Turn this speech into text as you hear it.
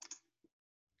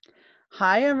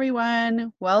Hi,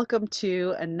 everyone. Welcome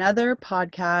to another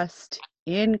podcast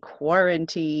in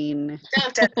quarantine.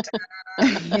 Dun,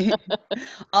 dun,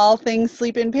 All things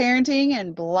sleep and parenting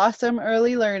and Blossom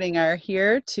Early Learning are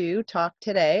here to talk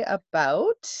today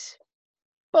about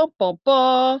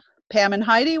Pam and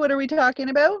Heidi. What are we talking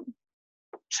about?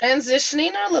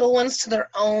 transitioning our little ones to their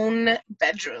own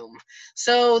bedroom.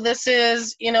 So this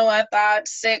is, at that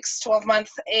 12-month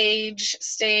age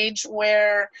stage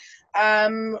where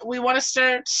we want to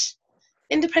start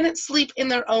independent sleep in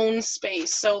their own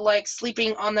space. So like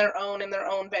sleeping on their own in their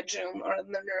own bedroom or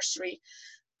in the nursery.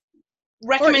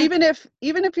 Or Recommend,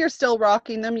 even if you're still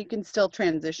rocking them, you can still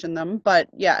transition them. But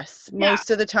yes, yeah.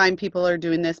 most of the time people are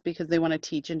doing this because they want to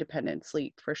teach independent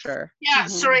sleep for sure. Yeah, Mhm.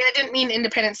 sorry, I didn't mean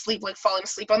independent sleep, like falling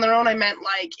asleep on their own. I meant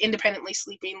like independently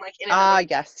sleeping, like in and of.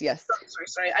 Yes.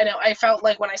 Sorry. I know. I felt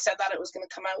like when I said that it was going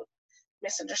to come out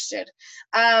misunderstood.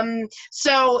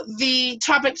 So the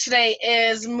topic today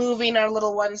is moving our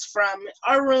little ones from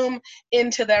our room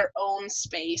into their own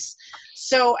space.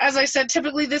 So as I said,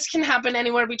 typically this can happen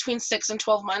anywhere between 6 and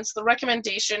 12 months. The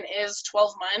recommendation is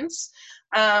 12 months.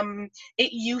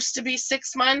 It used to be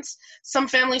 6 months. Some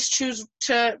families choose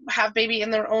to have baby in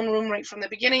their own room right from the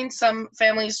beginning. Some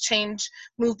families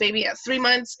move baby at 3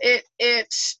 months.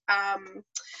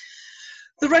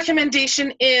 The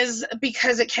recommendation is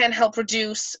because it can help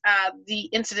reduce the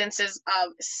incidences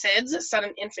of SIDS,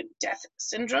 sudden infant death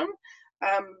syndrome.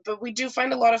 But we do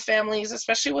find a lot of families,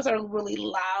 especially with our really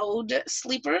loud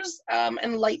sleepers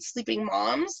and light sleeping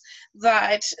moms,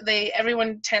 that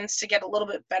everyone tends to get a little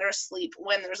bit better sleep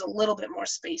when there's a little bit more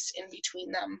space in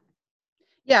between them.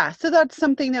 Yeah, so that's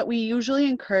something that we usually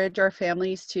encourage our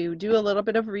families to do a little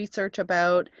bit of research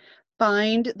about,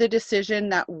 find the decision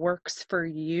that works for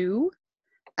you,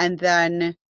 and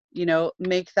then,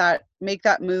 make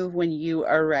that move when you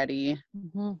are ready.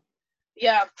 Mhm.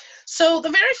 Yeah. So the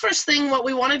very first thing what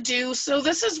we want to do, so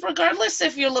this is regardless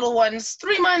if your little one's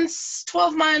 3 months,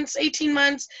 12 months, 18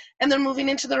 months, and they're moving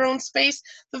into their own space,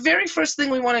 the very first thing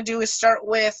we want to do is start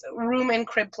with room and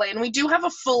crib play. And we do have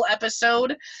a full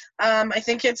episode. I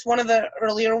think it's one of the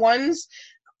earlier ones,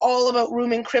 all about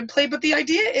room and crib play, but the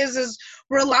idea is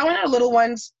we're allowing our little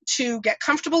ones to get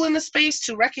comfortable in the space,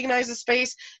 to recognize the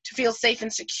space, to feel safe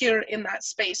and secure in that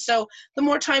space. So the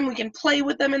more time we can play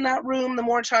with them in that room, the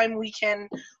more time we can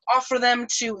offer them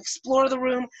to explore the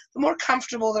room, the more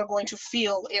comfortable they're going to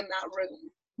feel in that room.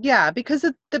 Yeah, because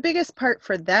the biggest part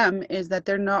for them is that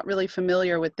they're not really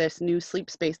familiar with this new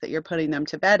sleep space that you're putting them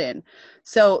to bed in.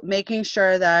 So making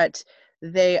sure that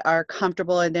they are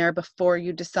comfortable in there before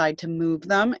you decide to move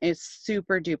them is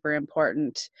super duper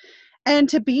important. And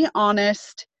to be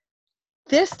honest,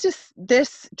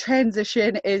 this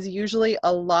transition is usually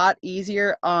a lot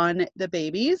easier on the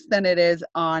babies than it is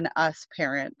on us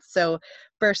parents. So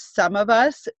for some of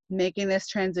us, making this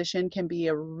transition can be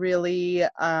a really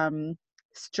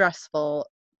stressful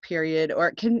period,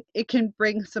 or it can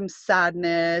bring some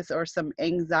sadness or some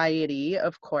anxiety,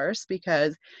 of course,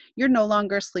 because you're no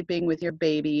longer sleeping with your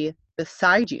baby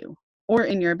beside you or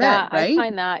in your bed, Yeah, I right?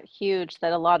 find that huge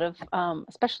that a lot of,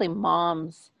 especially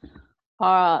moms,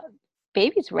 are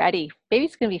baby's ready.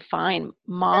 Baby's gonna be fine.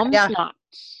 Mom's Yeah, not.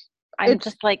 I'm it's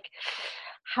just like,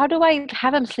 how do I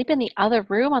have him sleep in the other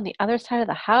room on the other side of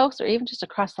the house or even just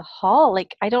across the hall?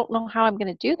 Like, I don't know how I'm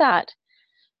gonna do that.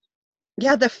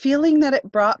 yeah, the feeling that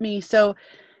it brought me. So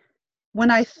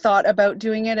when I thought about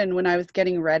doing it and when I was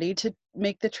getting ready to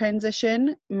make the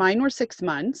transition, mine were 6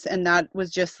 months, and that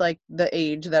was just like the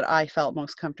age that I felt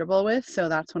most comfortable with. So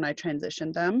that's when I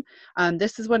transitioned them.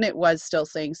 This is when it was still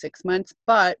saying 6 months,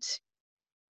 but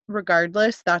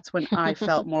regardless, that's when I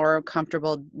felt more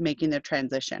comfortable making the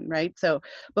transition, right? So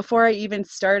before I even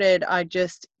started,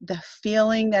 the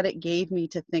feeling that it gave me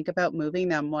to think about moving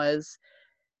them was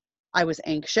I was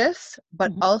anxious,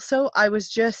 but Mhm. also I was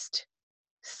just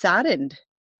saddened.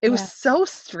 It was Yeah. so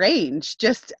strange.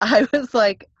 Just I was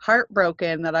like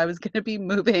heartbroken that I was going to be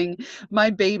moving my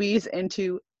babies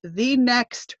into the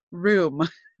next room.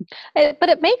 But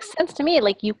it makes sense to me.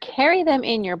 Like, you carry them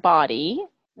in your body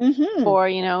Mhm. for,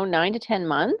 9 to 10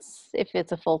 months if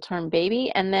it's a full-term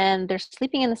baby, and then they're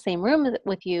sleeping in the same room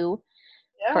with you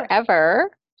Yeah.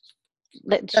 forever,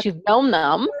 that That's you've known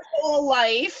them Whole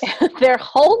life. their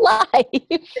whole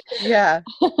life. yeah.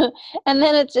 And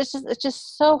then it's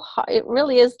just so hard. It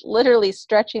really is literally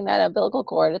stretching that umbilical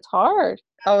cord. It's hard.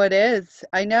 Oh, it is.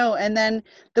 I know. And then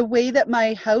the way that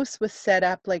my house was set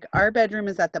up, like our bedroom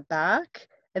is at the back,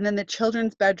 and then the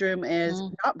children's bedroom is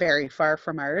Mm, not very far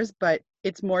from ours, but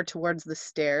it's more towards the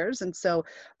stairs. And so,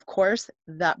 of course,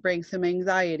 that brings some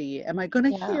anxiety. Am I going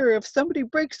to Yeah. hear if somebody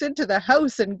breaks into the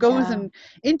house and goes Yeah.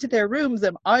 into their rooms?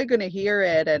 Am I going to hear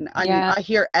it? And I mean, Yeah. I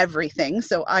hear everything.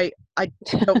 So I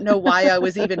don't know why I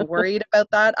was even worried about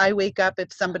that. I wake up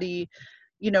if somebody,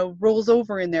 rolls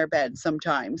over in their bed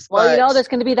sometimes. Well, But there's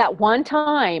going to be that one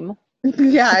time.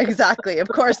 yeah, exactly. Of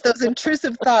course, those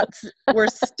intrusive thoughts were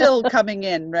still coming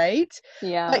in, right?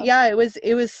 But Yeah. yeah,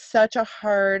 it was such a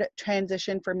hard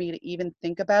transition for me to even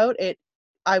think about it.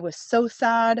 I was so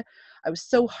sad. I was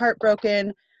so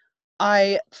heartbroken.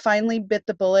 I finally bit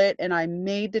the bullet and I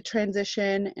made the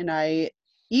transition and I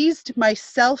eased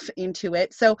myself into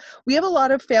it. So we have a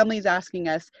lot of families asking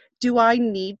us, do I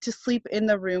need to sleep in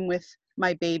the room with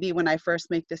my baby when I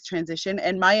first make this transition?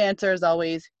 And my answer is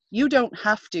always, you don't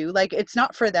have to. Like, it's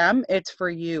not for them, it's for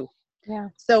you. Yeah.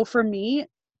 So for me,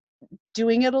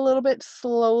 doing it a little bit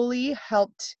slowly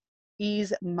helped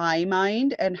ease my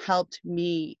mind and helped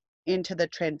me into the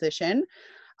transition.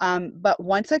 But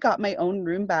once I got my own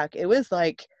room back, it was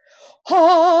like,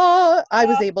 oh, I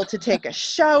was able to take a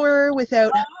shower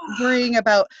without worrying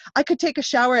about, I could take a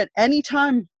shower at any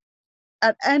time,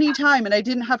 and I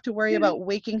didn't have to worry about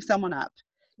waking someone up.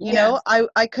 Yeah.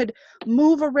 I could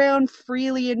move around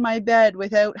freely in my bed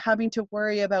without having to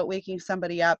worry about waking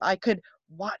somebody up. I could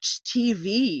watch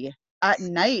TV at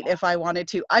night if I wanted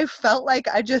to. I felt like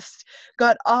I just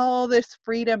got all this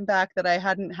freedom back that I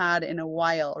hadn't had in a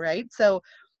while, right? So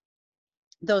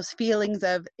those feelings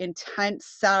of intense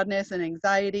sadness and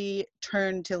anxiety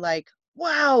turned to like,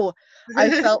 wow,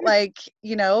 I felt like,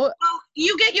 Well,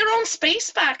 you get your own space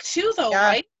back too, though, yeah,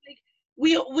 right? Like,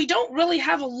 we don't really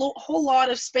have a whole lot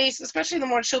of space, especially the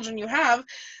more children you have,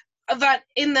 that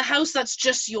in the house that's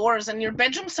just yours, and your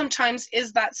bedroom sometimes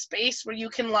is that space where you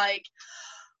can like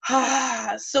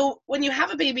so when you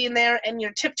have a baby in there and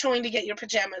you're tiptoeing to get your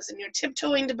pajamas and you're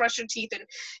tiptoeing to brush your teeth and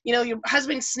your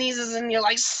husband sneezes and you're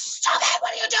like, stop it,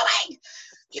 what are you doing,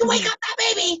 you wake up that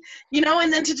baby,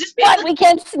 and then to just be able What? We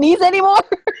can't sneeze anymore?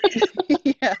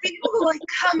 yeah, to like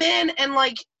come in and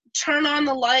like turn on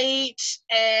the light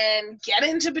and get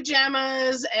into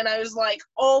pajamas, and I was like,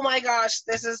 oh my gosh,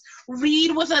 this is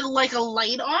read with a light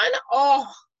on. Oh,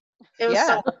 it was yeah.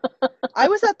 so I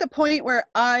was at the point where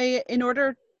in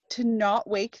order to not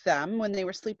wake them when they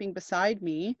were sleeping beside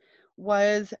me,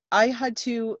 I had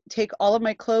to take all of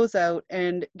my clothes out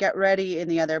and get ready in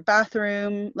the other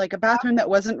bathroom, like a bathroom that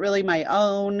wasn't really my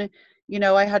own.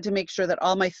 I had to make sure that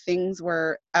all my things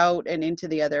were out and into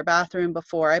the other bathroom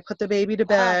before I put the baby to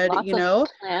Wow, bed, lots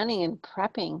of planning and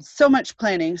prepping. so much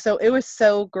planning. So it was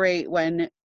so great when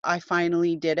I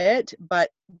finally did it, but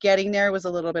getting there was a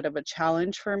little bit of a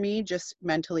challenge for me, just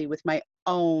mentally with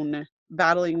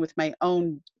battling with my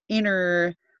own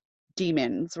inner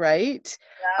demons, right?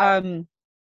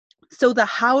 So the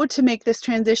how to make this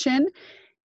transition,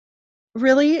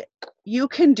 really, you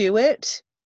can do it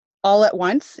all at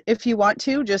once if you want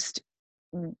to, just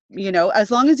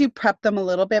as long as you prep them a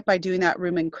little bit by doing that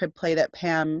room and crib play that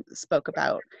Pam spoke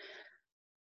about.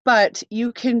 But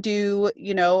you can do,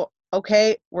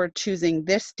 okay, we're choosing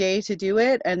this day to do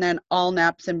it, and then all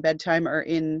naps and bedtime are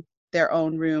in their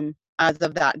own room as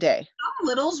of that day. some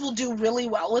littles will do really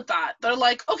well with that. They're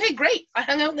like, okay, great, I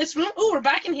hung out in this room, ooh, we're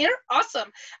back in here,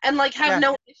 awesome, and like have Yeah.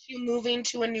 no issue moving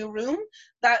to a new room.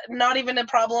 That not even a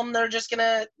problem. They're just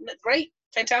gonna, great,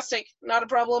 fantastic, not a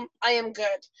problem, I am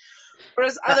good.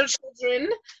 Whereas Yeah. other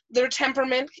children, their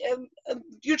temperament,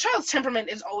 your child's temperament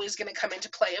is always going to come into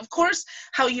play. Of course,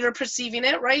 how you're perceiving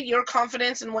it, right? Your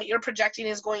confidence and what you're projecting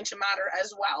is going to matter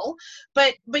as well.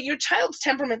 But your child's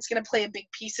temperament's going to play a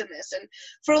big piece in this. And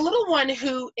for a little one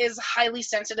who is highly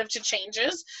sensitive to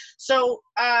changes, so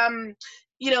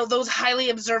those highly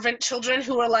observant children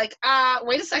who are like,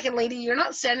 wait a second, lady, you're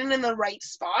not standing in the right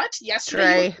spot.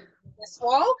 Yesterday you were this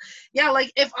wall. Yeah,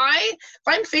 like if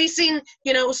I'm facing,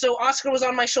 so Oscar was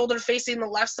on my shoulder facing the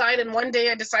left side, and one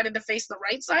day I decided to face the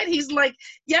right side. He's like,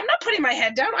 yeah, I'm not putting my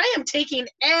head down, I am taking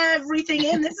everything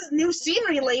in, this is new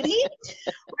scenery, lady.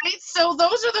 Right? So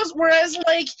those are those, whereas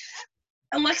like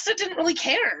Alexa didn't really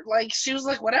care. Like she was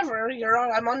like, whatever,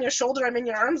 I'm on your shoulder, I'm in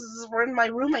your arms, we're in my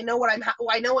room, I know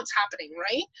I know what's happening,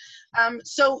 right?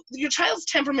 So your child's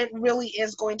temperament really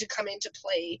is going to come into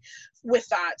play with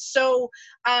that. So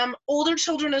older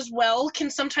children as well can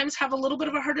sometimes have a little bit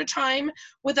of a harder time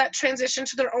with that transition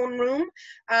to their own room.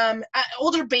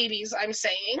 Older babies, I'm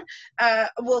saying,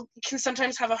 can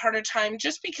sometimes have a harder time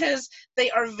just because they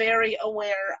are very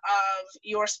aware of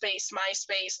your space, my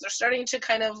space. They're starting to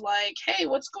kind of like, hey,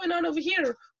 what's going on over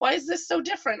here? Why is this so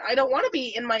different? I don't want to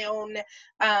be in my own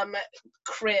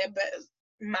crib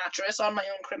mattress, on my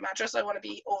own crib mattress. I want to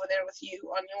be over there with you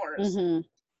on yours. Mm-hmm.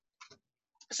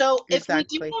 So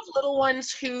Exactly.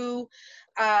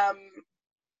 um,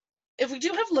 if we do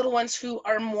have little ones who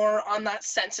are more on that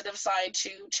sensitive side to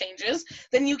changes,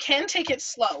 then you can take it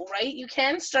slow, right? You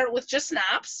can start with just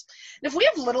naps. And if we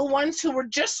have little ones who were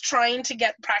just trying to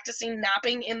get practicing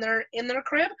napping in their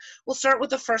crib, we'll start with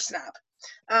the first nap.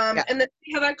 Yeah. And then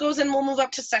see how that goes, and we'll move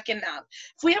up to second nap.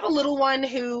 If we have a little one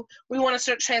who we want to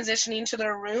start transitioning to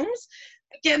their rooms,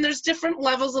 again, there's different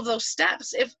levels of those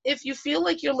steps. If you feel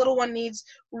like your little one needs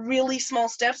really small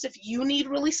steps, if you need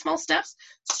really small steps,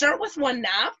 start with one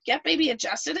nap, get baby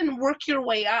adjusted, and work your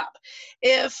way up.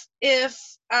 If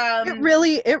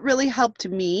It really helped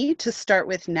me to start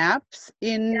with naps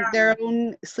in their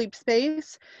own sleep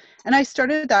space. And I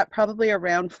started that probably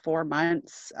around 4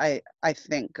 months, I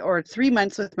think, or 3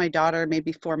 months with my daughter,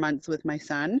 maybe 4 months with my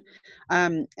son.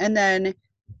 And then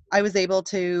I was able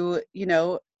to,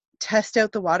 test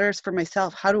out the waters for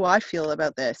myself. How do I feel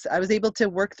about this? I was able to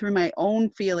work through my own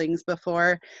feelings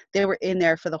before they were in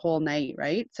there for the whole night,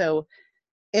 right? So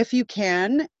if you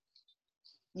can,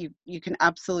 you can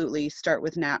absolutely start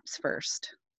with naps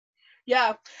first.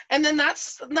 Yeah, and then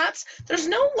that's there's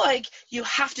no like you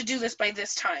have to do this by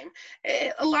this time.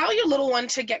 Allow your little one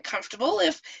to get comfortable.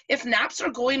 If naps are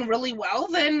going really well,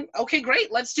 then okay,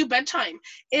 great, let's do bedtime.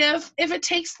 If it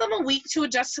takes them a week to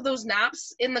adjust to those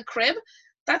naps in the crib,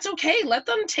 that's okay. Let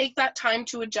them take that time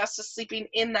to adjust to sleeping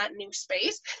in that new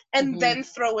space, and Hmm. then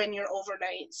throw in your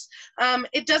overnights.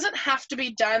 It doesn't have to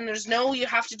be done. There's no you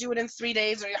have to do it in 3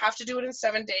 days or you have to do it in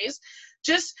 7 days.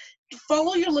 Just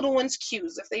follow your little one's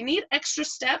cues. If they need extra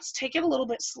steps, take it a little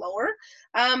bit slower.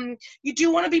 You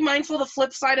do want to be mindful. The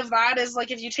flip side of that is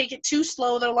like if you take it too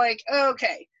slow, they're like, oh,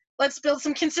 okay, let's build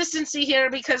some consistency here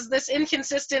because this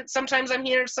inconsistent, sometimes I'm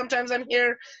here, sometimes I'm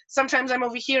here, sometimes I'm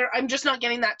over here. I'm just not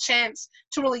getting that chance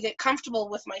to really get comfortable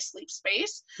with my sleep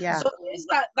space. Yeah. So there is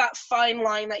that fine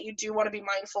line that you do want to be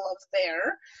mindful of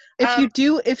there.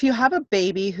 If you have a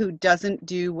baby who doesn't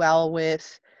do well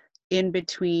with in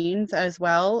betweens as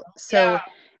well, Yeah, so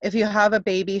if you have a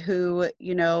baby who,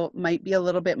 might be a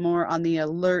little bit more on the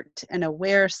alert and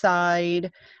aware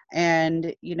side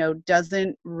and,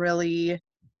 doesn't really,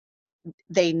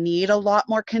 they need a lot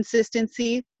more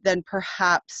consistency, then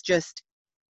perhaps just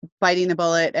biting the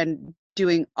bullet and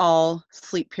doing all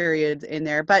sleep periods in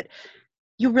there. But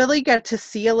you really get to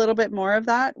see a little bit more of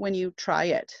that when you try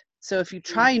it. So if you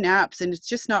try naps and it's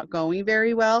just not going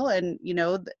very well, and you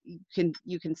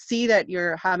can see that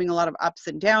you're having a lot of ups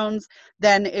and downs,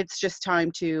 then it's just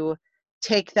time to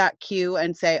take that cue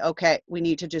and say, okay, we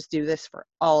need to just do this for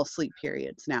all sleep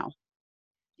periods now.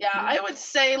 yeah, I would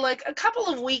say like a couple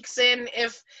of weeks in,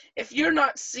 if you're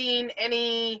not seeing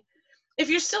any, if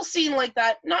you're still seeing like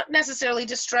that, not necessarily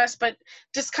distress, but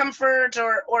discomfort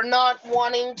or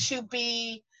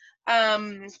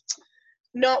um,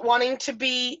 not wanting to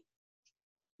be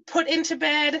put into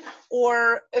bed,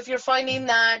 or if you're finding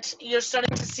that you're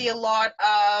starting to see a lot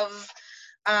of,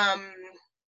 um,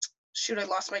 shoot, I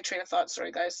lost my train of thought.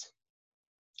 Sorry, guys.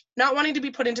 Not wanting to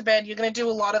be put into bed, you're going to do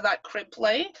a lot of that crib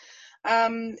play.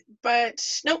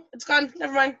 But nope, it's gone.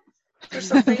 Never mind. There's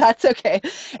something. That's okay.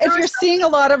 There If was you're seeing a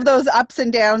lot of those ups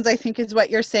and downs, I think is what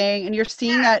you're saying, and you're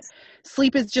seeing that yes.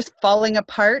 sleep is just falling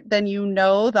apart, then you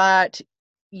know that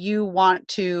you want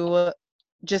to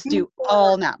just Move do forward.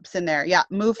 all naps in there. Yeah,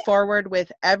 move forward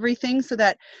with everything so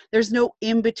that there's no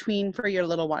in between for your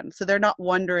little one. So they're not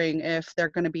wondering if they're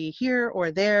going to be here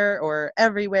or there or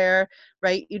everywhere,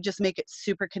 right? You just make it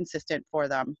super consistent for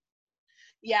them.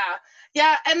 Yeah,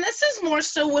 yeah, and this is more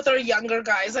so with our younger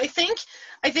guys. I think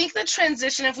the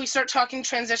transition, if we start talking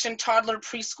transition toddler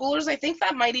preschoolers, I think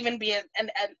that might even be an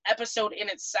episode in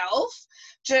itself,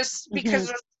 just because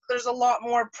Hmm. there's a lot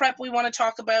more prep we want to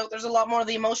talk about. There's a lot more of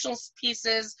the emotional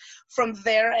pieces from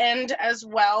their end as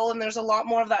well, and there's a lot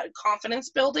more of that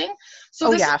confidence building. So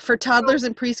Oh this is yeah, for toddlers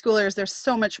and preschoolers, there's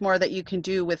so much more that you can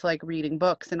do with like reading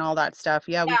books and all that stuff.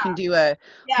 Yeah, we can yeah, do a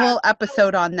yeah. whole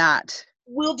episode on that.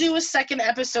 We'll do a second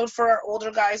episode for our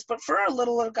older guys, but for our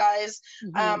littler guys,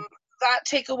 Hmm. that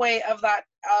takeaway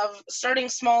of starting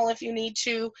small if you need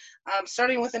to,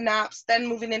 starting with the naps, then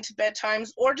moving into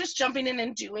bedtimes, or just jumping in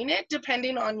and doing it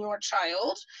depending on your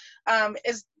child,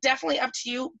 is definitely up to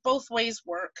you. Both ways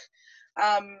work.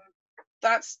 Um,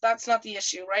 that's not the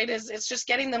issue, right? It's just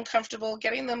getting them comfortable,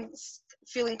 getting them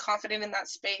feeling confident in that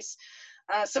space.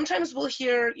 Sometimes we'll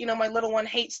hear, my little one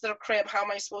hates their crib. How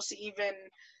am I supposed to even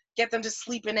get them to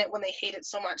sleep in it when they hate it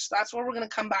so much? That's where we're going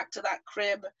to come back to that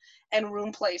crib and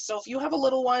room play. So if you have a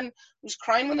little one who's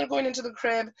crying when they're going into the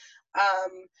crib,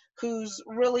 um, who's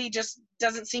really just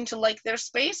doesn't seem to like their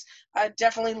space,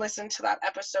 definitely listen to that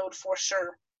episode for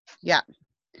sure. Yeah.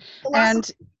 The last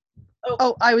And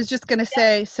Oh, I was just going to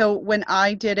say, so when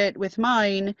I did it with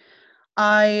mine,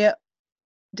 I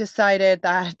decided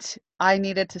that I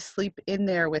needed to sleep in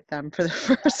there with them for the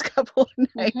first couple of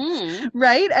nights, Mm-hmm.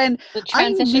 right? And The I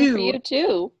transition for knew, you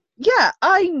too. yeah,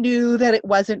 I knew that it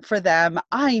wasn't for them.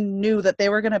 I knew that they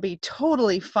were going to be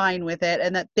totally fine with it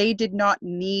and that they did not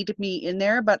need me in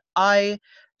there, but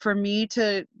for me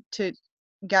to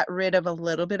get rid of a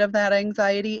little bit of that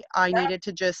anxiety, I Yeah. needed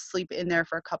to just sleep in there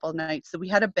for a couple of nights. So we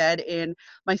had a bed in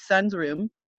my son's room.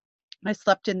 I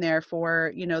slept in there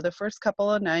for, the first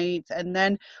couple of nights. And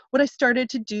then what I started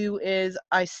to do is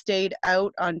I stayed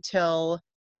out until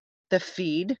the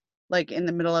feed, like in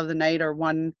the middle of the night or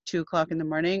 1, 2 o'clock in the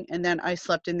morning. And then I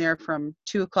slept in there from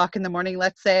 2 o'clock in the morning,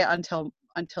 let's say, until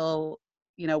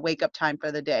wake up time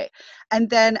for the day. And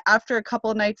then after a couple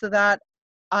of nights of that,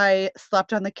 I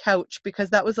slept on the couch because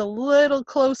that was a little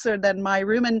closer than my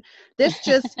room. And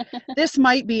this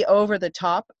might be over the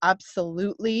top,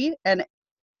 absolutely. And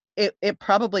it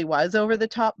probably was over the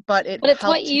top, but it But it's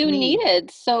what helped you me.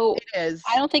 needed. So It is.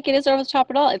 I don't think it is over the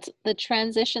top at all. It's the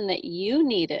transition that you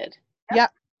needed. Yeah,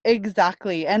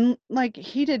 exactly. And like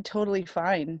he did totally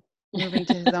fine moving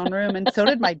to his own room, and so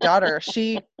did my daughter.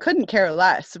 She couldn't care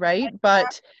less, right?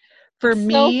 But for It's so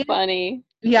me, funny.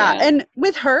 yeah, Yeah. and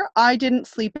with her, I didn't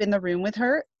sleep in the room with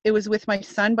her. It was with my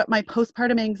son, but my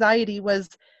postpartum anxiety was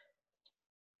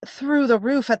through the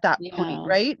roof at that point, Yeah.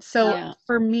 right? So Yeah.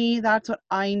 for me, that's what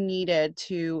I needed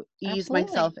to ease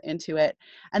myself Absolutely. into it.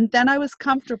 And then I was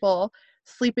comfortable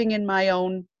sleeping in my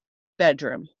own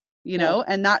bedroom, Yeah.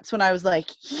 and that's when I was like,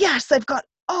 yes, I've got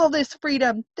all this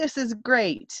freedom. This is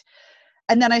great.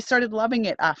 And then I started loving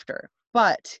it after.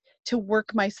 But to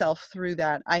work myself through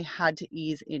that, I had to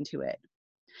ease into it.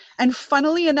 And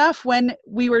funnily enough, when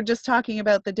we were just talking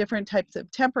about the different types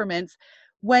of temperaments,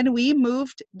 when we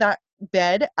moved that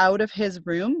bed out of his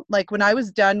room, like when I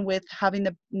was done with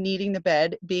needing the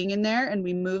bed being in there and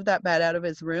we moved that bed out of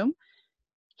his room,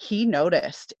 he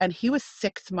noticed, and he was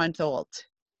 6 months old,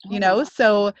 Oh, wow.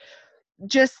 so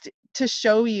just to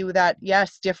show you that,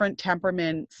 yes, different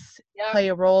temperaments Yeah. play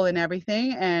a role in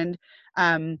everything. And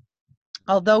um,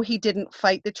 although he didn't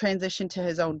fight the transition to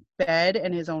his own bed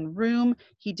and his own room,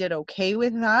 he did okay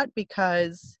with that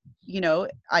because,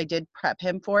 I did prep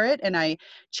him for it, and I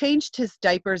changed his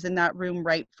diapers in that room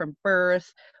right from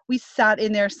birth. We sat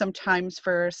in there sometimes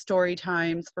for story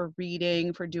times, for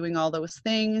reading, for doing all those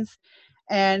things.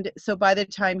 And so by the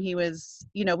time he was,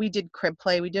 we did crib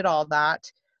play, we did all that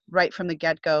right from the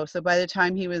get-go. So by the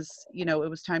time he was, it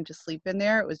was time to sleep in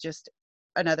there, it was just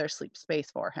another sleep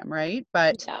space for him, right?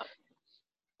 But Yeah.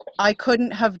 I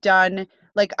couldn't have done,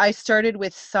 like, I started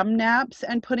with some naps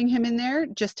and putting him in there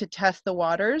just to test the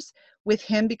waters. With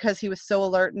him, because he was so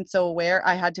alert and so aware,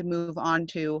 I had to move on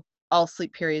to all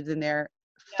sleep periods in there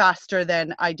Yeah. faster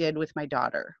than I did with my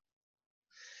daughter.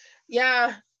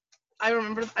 Yeah. I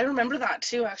remember that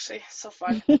too, actually. So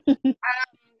fun.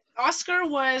 Oscar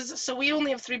so we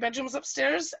only have 3 bedrooms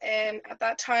upstairs, and at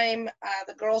that time,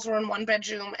 the girls were in one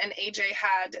bedroom and AJ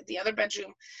had the other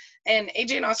bedroom. And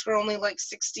AJ and Oscar are only like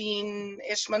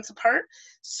 16-ish months apart.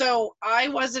 So I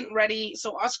wasn't ready.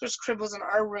 So Oscar's crib was in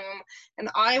our room, and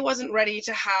I wasn't ready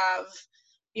to have,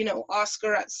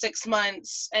 Oscar at 6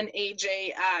 months and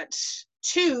AJ at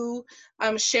 2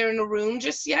 sharing a room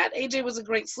just yet. AJ was a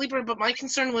great sleeper, but my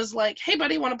concern was like, hey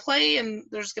buddy, want to play? And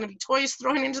there's going to be toys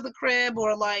thrown into the crib,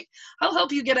 or like, I'll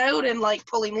help you get out, and like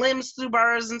pulling limbs through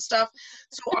bars and stuff.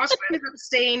 So Oscar ended up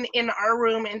staying in our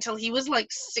room until he was like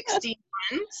 16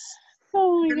 months.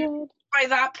 Oh my And God. by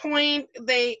that point,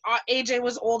 AJ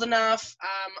was old enough.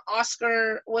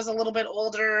 Oscar was a little bit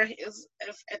older. If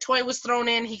a toy was thrown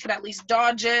in, he could at least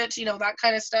dodge it, that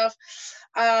kind of stuff.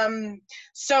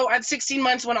 So at 16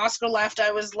 months when Oscar left,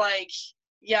 I was like,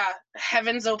 yeah,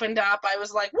 heavens opened up. I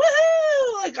was like,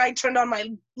 woohoo! Like, I turned on my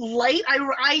light.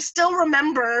 I still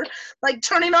remember like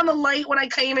turning on the light when I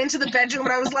came into the bedroom,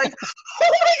 and I was like,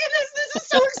 oh my goodness, this is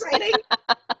so exciting.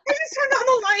 I just turned on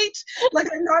the light. Like,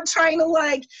 I'm not trying to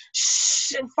like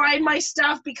and find my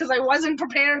stuff because I wasn't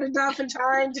prepared enough in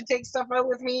time to take stuff out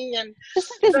with me. And Just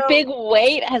like this big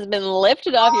weight has been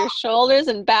lifted off your shoulders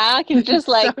and back, and just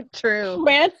like So true.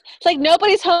 it's like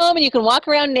nobody's home and you can walk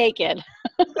around naked.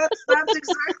 that's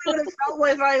exactly what it felt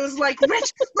like. I was like,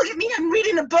 Rich, look at me, I'm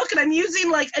reading a book and I'm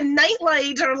using like a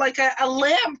nightlight or like a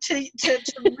lamp to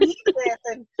read with.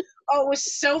 And oh, it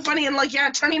was so funny. And like, yeah,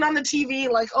 turning on the TV,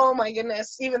 like, oh my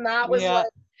goodness, even that was Yeah. like,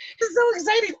 it's so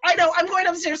exciting. I know, I'm going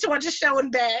upstairs to watch a show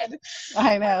in bed.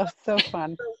 I know, so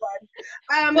fun. So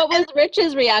fun. What was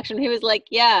Rich's reaction? He was like,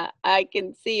 yeah, I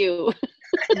can see you.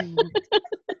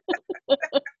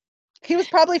 He was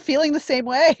probably feeling the same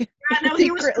way. I know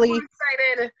he was so secretly.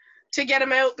 excited. to get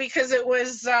him out, because it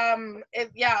was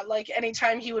like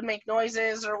anytime he would make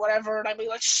noises or whatever, and I'd be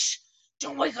like, shh,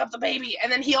 don't wake up the baby.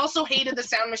 And then he also hated the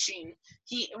sound machine.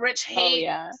 Rich hated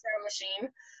the sound machine,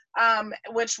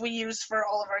 which we use for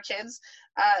all of our kids,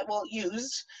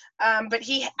 but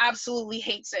he absolutely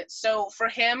hates it. So for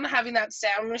him, having that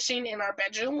sound machine in our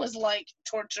bedroom was like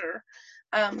torture.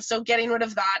 So getting rid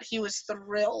of that, he was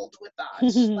thrilled with that. That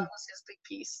was his big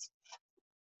piece.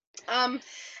 And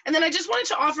then I just wanted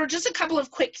to offer just a couple of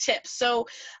quick tips. So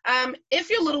if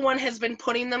your little one has been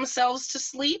putting themselves to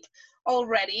sleep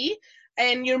already,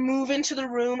 and you're moving to the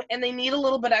room and they need a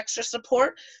little bit extra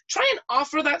support, try and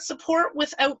offer that support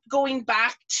without going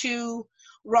back to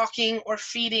rocking or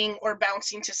feeding or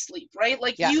bouncing to sleep, right?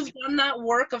 Like you've done that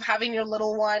work of having your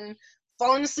little one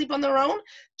falling asleep on their own.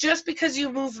 Just because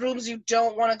you move rooms, you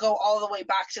don't want to go all the way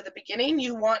back to the beginning.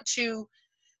 You want to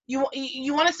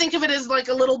think of it as like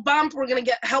a little bump. We're going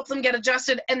to help them get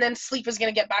adjusted, and then sleep is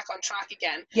going to get back on track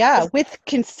again. Yeah, with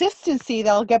consistency,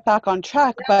 they'll get back on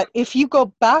track. Yeah. But if you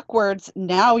go backwards,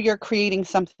 now you're creating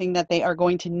something that they are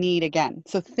going to need again.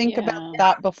 So think about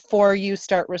that before you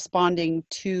start responding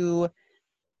too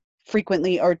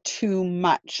frequently or too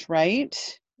much,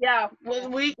 right? Yeah,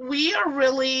 we are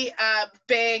really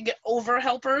big over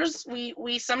helpers.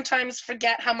 We sometimes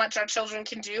forget how much our children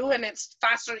can do, and it's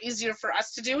faster, easier for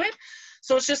us to do it.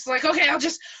 So it's just like, okay, I'll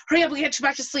just hurry up and get you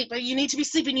back to sleep. You need to be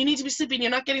sleeping. You need to be sleeping. You're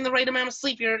not getting the right amount of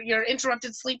sleep. You're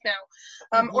interrupted sleep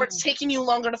now, or it's taking you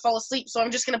longer to fall asleep. So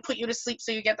I'm just going to put you to sleep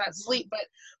so you get that sleep. But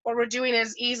what we're doing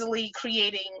is easily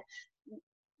creating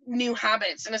new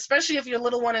habits, and especially if your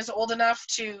little one is old enough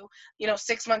to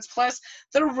 6 months plus,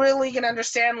 they're really gonna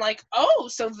understand, like, oh,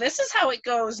 so this is how it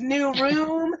goes. New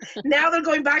room. Now they're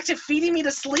going back to feeding me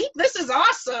to sleep. This is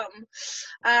awesome.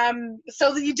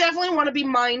 So you definitely want to be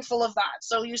mindful of that.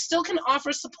 So you still can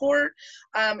offer support,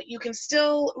 you can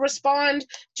still respond,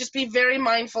 just be very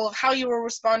mindful of how you were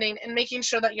responding and making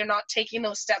sure that you're not taking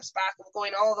those steps back of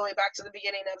going all the way back to the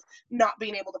beginning of not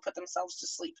being able to put themselves to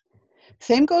sleep.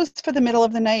 Same goes for the middle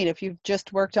of the night. If you've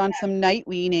just worked on some night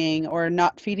weaning or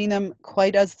not feeding them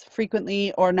quite as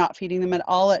frequently or not feeding them at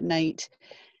all at night,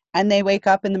 and they wake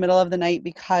up in the middle of the night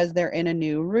because they're in a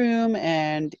new room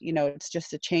and, it's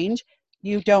just a change,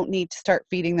 you don't need to start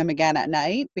feeding them again at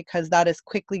night, because that is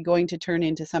quickly going to turn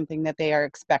into something that they are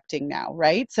expecting now,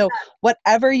 right? So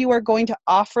whatever you are going to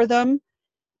offer them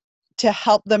to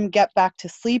help them get back to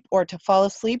sleep or to fall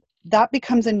asleep, that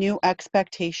becomes a new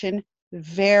expectation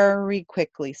very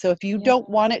quickly. So if you don't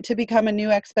want it to become a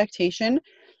new expectation,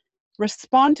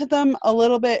 respond to them a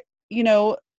little bit,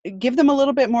 give them a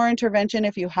little bit more intervention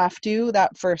if you have to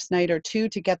that first night or two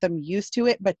to get them used to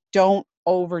it, but don't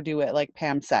overdo it, like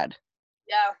Pam said.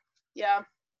 Yeah.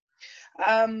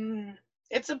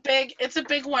 It's a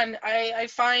big one. I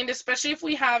find, especially if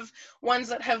we have ones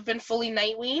that have been fully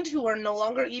night weaned who are no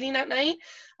longer eating at night,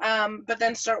 but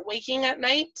then start waking at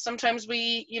night. Sometimes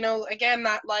we, again,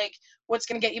 that like, what's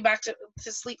going to get you back to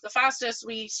sleep the fastest,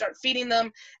 we start feeding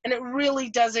them, and it really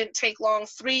doesn't take long.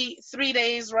 Three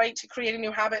days, right, to create a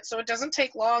new habit. So it doesn't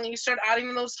take long. You start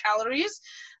adding those calories,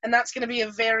 and that's going to be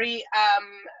a very,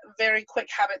 very quick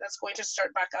habit that's going to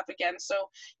start back up again. So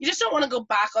you just don't want to go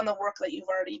back on the work that you've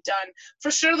already done.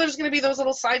 For sure, there's going to be those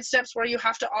little side steps where you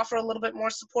have to offer a little bit more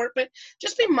support, but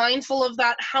just be mindful of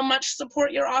that, how much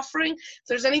support you're offering. If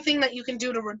there's anything that you can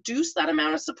do to reduce that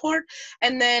amount of support,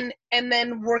 and then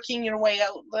working your way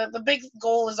out. The big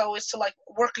goal is always to like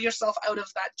work yourself out of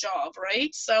that job,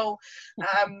 right? So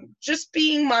just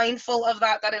being mindful of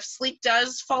that if sleep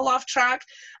does fall off track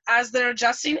as they're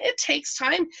adjusting, it takes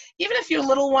time. Even if your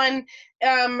little one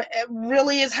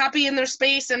really is happy in their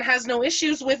space and has no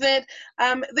issues with it,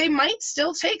 they might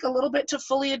still take a little bit to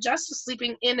fully adjust to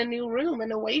sleeping in a new room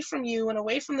and away from you and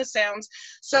away from the sounds.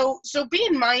 So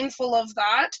being mindful of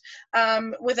that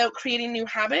without creating new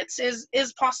habits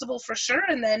is possible for sure.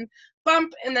 And then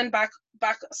bump, and then back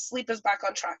sleep is back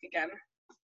on track again.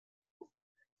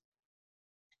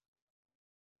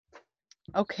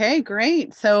 Okay,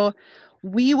 great. So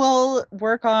we will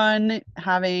work on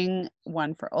having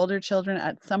one for older children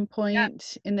at some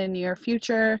point in the near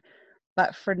future.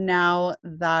 But for now,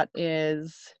 that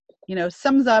is,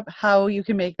 sums up how you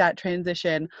can make that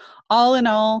transition. All in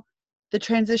all, the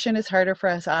transition is harder for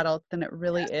us adults than it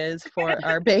really is for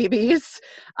our babies.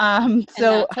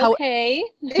 So okay.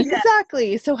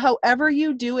 Exactly. So however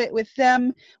you do it with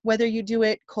them, whether you do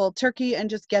it cold turkey and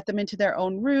just get them into their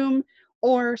own room,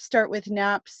 or start with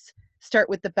naps, start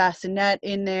with the bassinet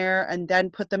in there and then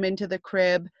put them into the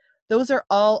crib, those are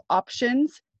all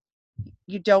options.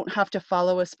 You don't have to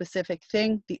follow a specific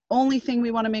thing. The only thing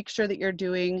we want to make sure that you're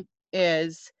doing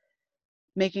is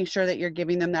making sure that you're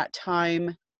giving them that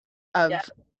time of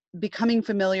becoming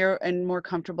familiar and more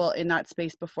comfortable in that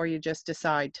space before you just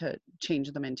decide to change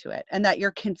them into it, and that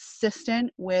you're consistent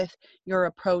with your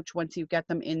approach once you get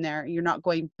them in there. You're not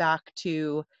going back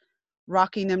to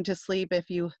rocking them to sleep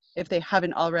if they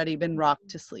haven't already been rocked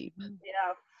to sleep.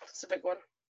 Yeah, it's a big one.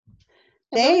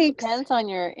 It really Thanks. depends on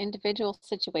your individual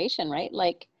situation, right?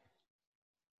 Like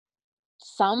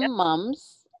some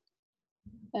moms,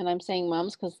 and I'm saying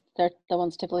moms because they're the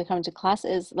ones typically coming to class,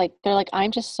 is like they're like,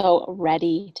 I'm just so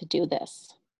ready to do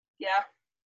this. Yeah.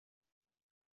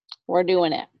 We're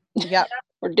doing it. Yep.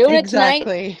 We're doing it tonight.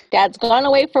 Exactly. Dad's gone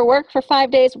away for work for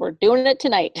 5 days. We're doing it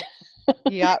tonight.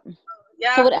 Yep.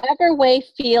 Yeah. So whatever way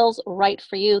feels right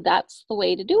for you, that's the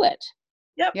way to do it.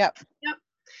 Yep.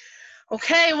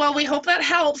 Okay, well, we hope that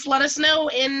helps. Let us know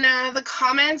in the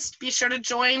comments. Be sure to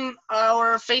join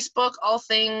our Facebook All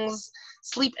Things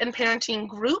Sleep and Parenting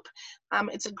group.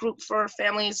 It's a group for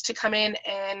families to come in,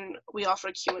 and we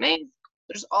offer Q&A.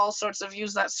 There's all sorts of,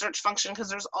 use that search function because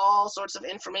there's all sorts of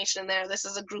information in there. This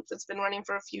is a group that's been running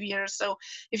for a few years. So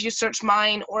if you search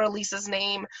mine or Elisa's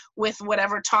name with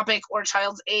whatever topic or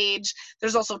child's age,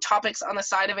 there's also topics on the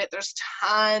side of it. There's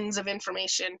tons of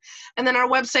information. And then our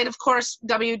website, of course,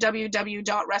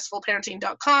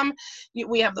 www.restfulparenting.com.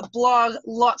 We have the blog,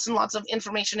 lots and lots of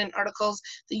information and articles.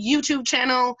 The YouTube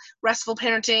channel, Restful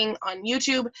Parenting on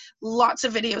YouTube, lots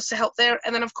of videos to help there.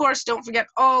 And then, of course, don't forget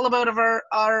all about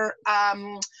our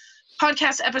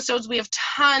podcast episodes. We have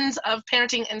tons of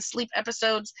parenting and sleep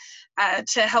episodes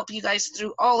to help you guys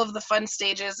through all of the fun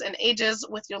stages and ages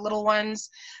with your little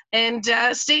ones. And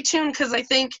stay tuned, because I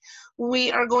think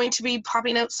we are going to be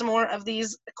popping out some more of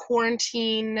these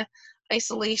quarantine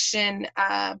isolation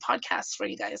podcasts for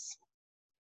you guys.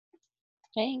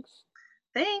 Thanks.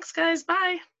 Thanks, guys.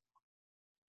 Bye.